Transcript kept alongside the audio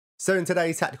So in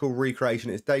today's tactical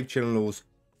recreation, it's Dave Challinor's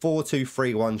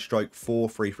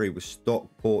 4-2-3-1/4-3-3 with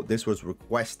Stockport. This was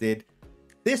requested.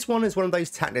 This one is one of those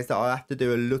tactics that I have to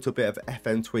do a little bit of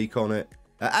FM tweak on it.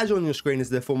 As on your screen is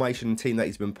the formation team that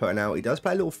he's been putting out. He does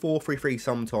play a little 4-3-3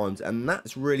 sometimes, and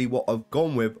that's really what I've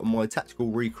gone with on my tactical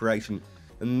recreation.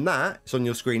 And that's on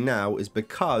your screen now is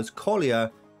because Collier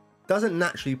doesn't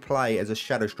naturally play as a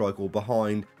shadow striker or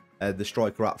behind the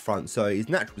striker up front. So his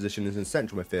natural position is in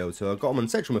central midfield. So I've got him on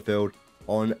central midfield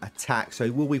on attack.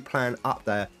 So will we plan up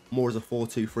there more as a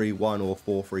 4-2-3-1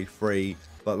 or 4-3-3?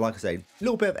 But like I say, a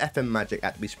little bit of FM magic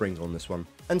had to be springs on this one.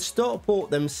 And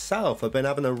Stockport themselves have been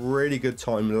having a really good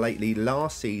time lately.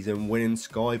 Last season, winning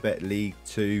Sky Bet League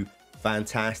 2.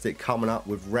 Fantastic, coming up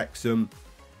with Wrexham.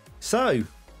 So,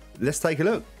 let's take a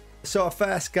look. So our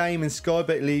first game in Sky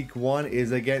Bet League 1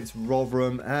 is against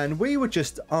Rotherham. And we were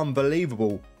just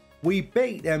unbelievable. We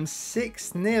beat them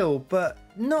 6-0, but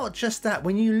not just that.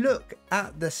 When you look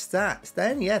at the stats,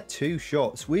 they only had 2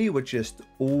 shots. We were just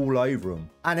all over them.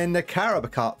 And in the Carabao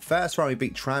Cup, first round we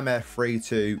beat Tranmere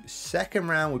 3-2. Second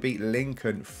round we beat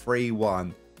Lincoln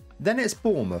 3-1. Then it's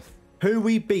Bournemouth, who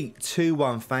we beat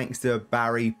 2-1 thanks to a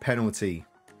Barry penalty.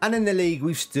 And in the league,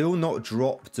 we've still not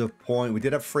dropped a point. We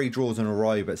did have 3 draws in a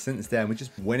row, but since then, we're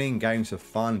just winning games for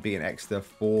fun, beating Exeter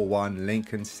 4-1,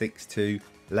 Lincoln 6-2,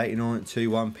 Leyton Orient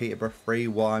 2-1, Peterborough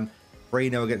 3-1,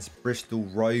 3-0 against Bristol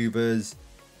Rovers.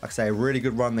 Like I say, a really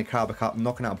good run in the Carabao Cup.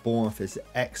 Knocking out Bournemouth is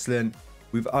excellent.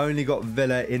 We've only got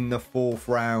Villa in the 4th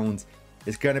round.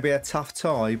 It's going to be a tough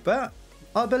tie, but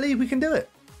I believe we can do it.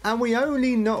 And we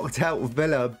only knocked out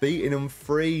Villa, beating them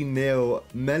 3-0.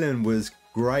 Mellon was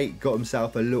great, got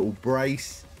himself a little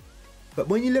brace. But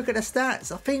when you look at the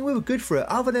stats, I think we were good for it.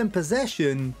 Other than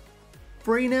possession,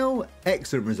 3-0,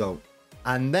 excellent result.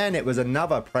 And then it was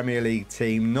another Premier League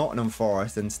team, Nottingham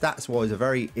Forest, and stats-wise are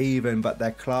very even, but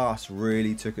their class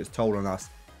really took its toll on us,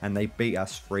 and they beat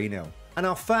us 3-0. And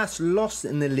our first loss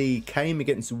in the league came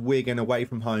against Wigan away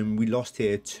from home. We lost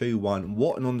here 2-1.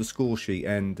 Wotton on the score sheet,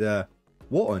 and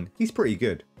Wotton, he's pretty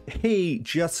good. He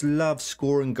just loves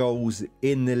scoring goals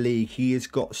in the league. He has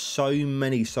got so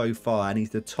many so far, and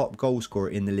he's the top goal scorer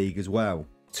in the league as well.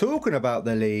 Talking about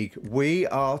the league, we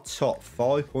are top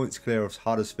 5 points clear of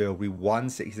Huddersfield. We won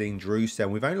 16, drew 7.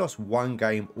 We've only lost 1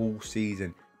 game all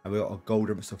season, and we've got a goal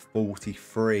difference of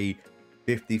 43,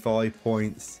 55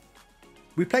 points.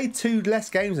 We played 2 less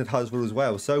games at Huddersfield as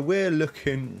well, so we're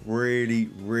looking really,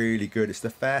 really good. It's the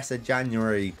 1st of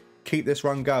January. Keep this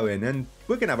run going, and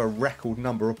we're going to have a record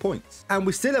number of points. And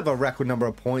we still have a record number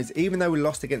of points, even though we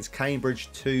lost against Cambridge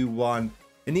 2-1.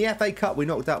 In the FA Cup, we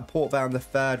knocked out Port Vale in the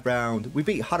 3rd round. We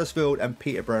beat Huddersfield and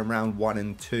Peterborough in round 1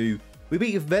 and 2. We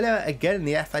beat Villa again in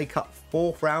the FA Cup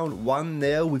 4th round,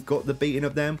 1-0. We've got the beating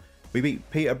of them. We beat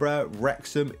Peterborough,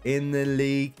 Wrexham in the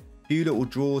league. A few little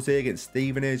draws here against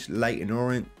Stevenage, Leyton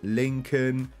Orient,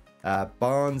 Lincoln,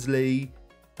 Barnsley.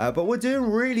 But we're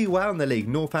doing really well in the league.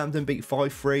 Northampton beat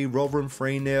 5-3, Rotherham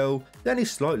 3-0. The only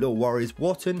slight little worries,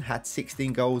 Wotton had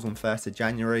 16 goals on 1st of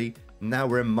January. Now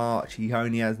we're in March, he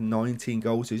only has 19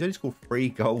 goals, so he's only scored 3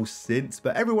 goals since,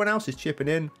 but everyone else is chipping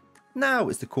in. Now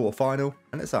it's the quarterfinal,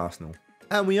 and it's Arsenal.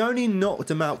 And we only knocked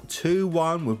them out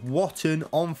 2-1 with Wotton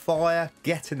on fire,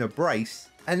 getting a brace.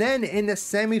 And then in the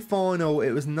semi-final,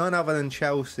 it was none other than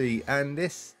Chelsea, and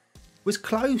this was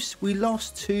close. We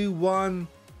lost 2-1,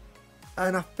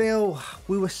 and I feel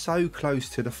we were so close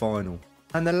to the final.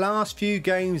 And the last few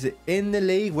games in the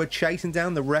league, we're chasing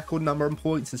down the record number of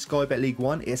points in Sky Bet League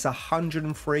 1. It's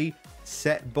 103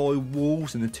 set by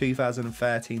Wolves in the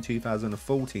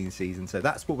 2013-2014 season. So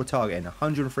that's what we're targeting,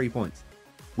 103 points.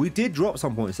 We did drop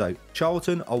some points though.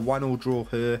 Charlton, a 1-1 draw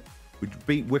here. We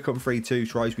beat Wycombe 3-2,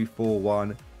 Shrewsbury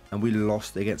 4-1. And we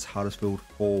lost against Huddersfield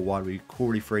 4-1. We beat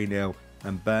Crawley 3-0.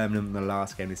 And Birmingham in the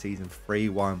last game of the season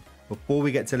 3-1. Before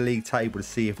we get to the league table to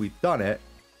see if we've done it,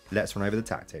 let's run over the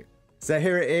tactic. So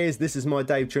here it is. This is my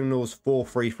Dave Challinor's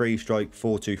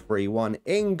 4-3-3/4-2-3-1.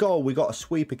 In goal, we got a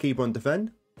sweeper keeper on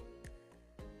defend.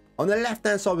 On the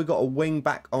left-hand side, we got a wing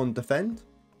back on defend.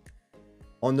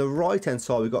 On the right-hand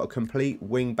side, we got a complete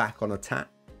wing back on attack.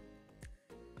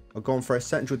 I've gone for a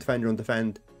central defender on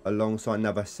defend alongside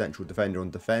another central defender on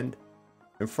defend.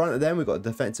 In front of them, we've got a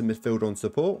defensive midfielder on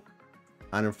support.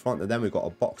 And in front of them, we've got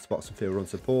a box-to-box midfielder on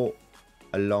support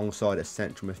alongside a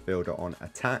central midfielder on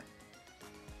attack.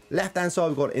 Left hand side,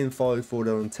 we've got an in-field forward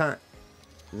on attack.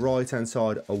 Right hand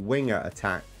side, a winger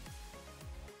attack.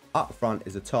 Up front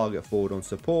is a target forward on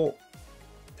support.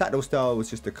 Tactical style was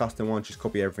just a custom one, just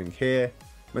copy everything here.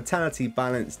 Mentality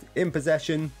balanced in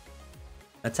possession.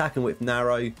 Attacking width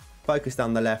narrow. Focus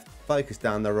down the left, focus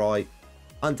down the right.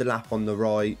 Underlap on the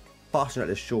right. passing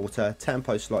rate is shorter,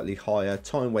 tempo slightly higher,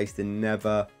 time wasted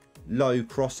never, low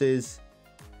crosses,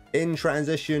 in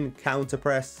transition, counter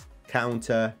press,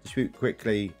 counter, distribute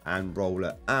quickly and roll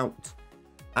it out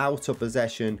of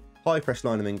possession, high press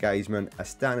line of engagement, a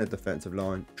standard defensive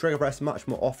line, trigger press much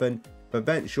more often,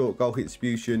 prevent short goal kick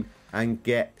distribution and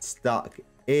get stuck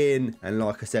in. And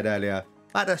like I said earlier,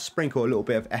 I had to sprinkle a little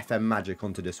bit of FM magic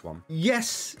onto this one.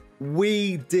 Yes,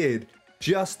 we did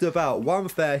just about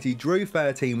 130, drew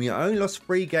 13. We only lost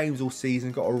 3 games all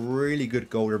season, got a really good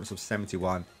goal difference of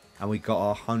 71, and we got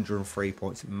our 103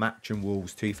 points, matching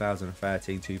Wolves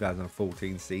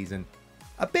 2013-2014 season.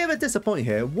 A bit of a disappointment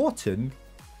here. Wharton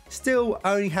still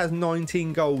only has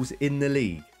 19 goals in the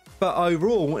league, but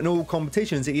overall in all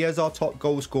competitions he is our top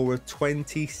goal scorer with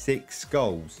 26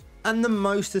 goals, and the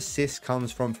most assists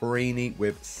comes from Farini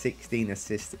with 16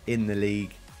 assists in the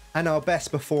league. And our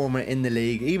best performer in the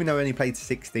league, even though he only played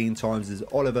 16 times, is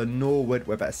Oliver Norwood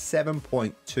with a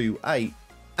 7.28.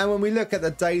 And when we look at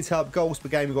the data up, goals per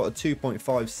game, we've got a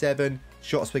 2.57,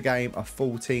 shots per game a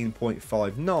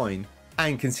 14.59,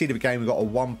 and conceded per game, we've got a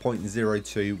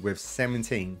 1.02 with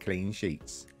 17 clean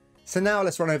sheets. So now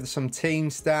let's run over some team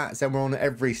stats, and we're on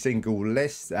every single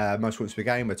list. Most points per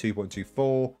game are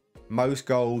 2.24, most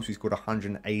goals, we scored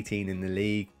 118 in the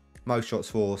league. Most shots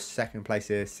for, second place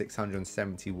here,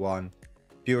 671.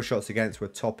 Fewer shots against, we're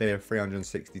top here,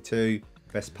 362.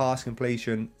 Best pass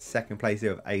completion, second place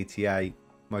here with 88.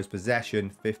 Most possession,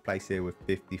 fifth place here with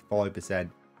 55%.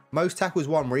 Most tackles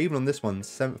won, we're even on this one,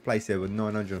 seventh place here with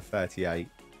 938.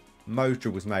 Most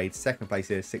dribbles made, second place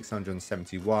here,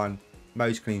 671.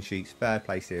 Most clean sheets, third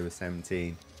place here with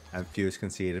 17. And fewest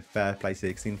conceded, third place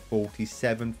here,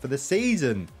 47 for the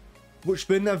season, which has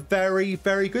been a very,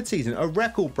 very good season, a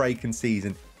record-breaking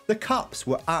season. The cups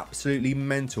were absolutely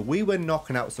mental. We were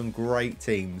knocking out some great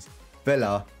teams.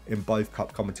 Villa in both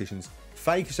cup competitions.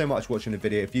 Thank you so much for watching the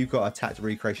video. If you've got a tactic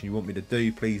recreation you want me to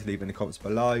do, please leave in the comments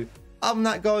below. Other than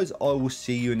that, guys, I will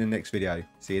see you in the next video.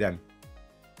 See you then.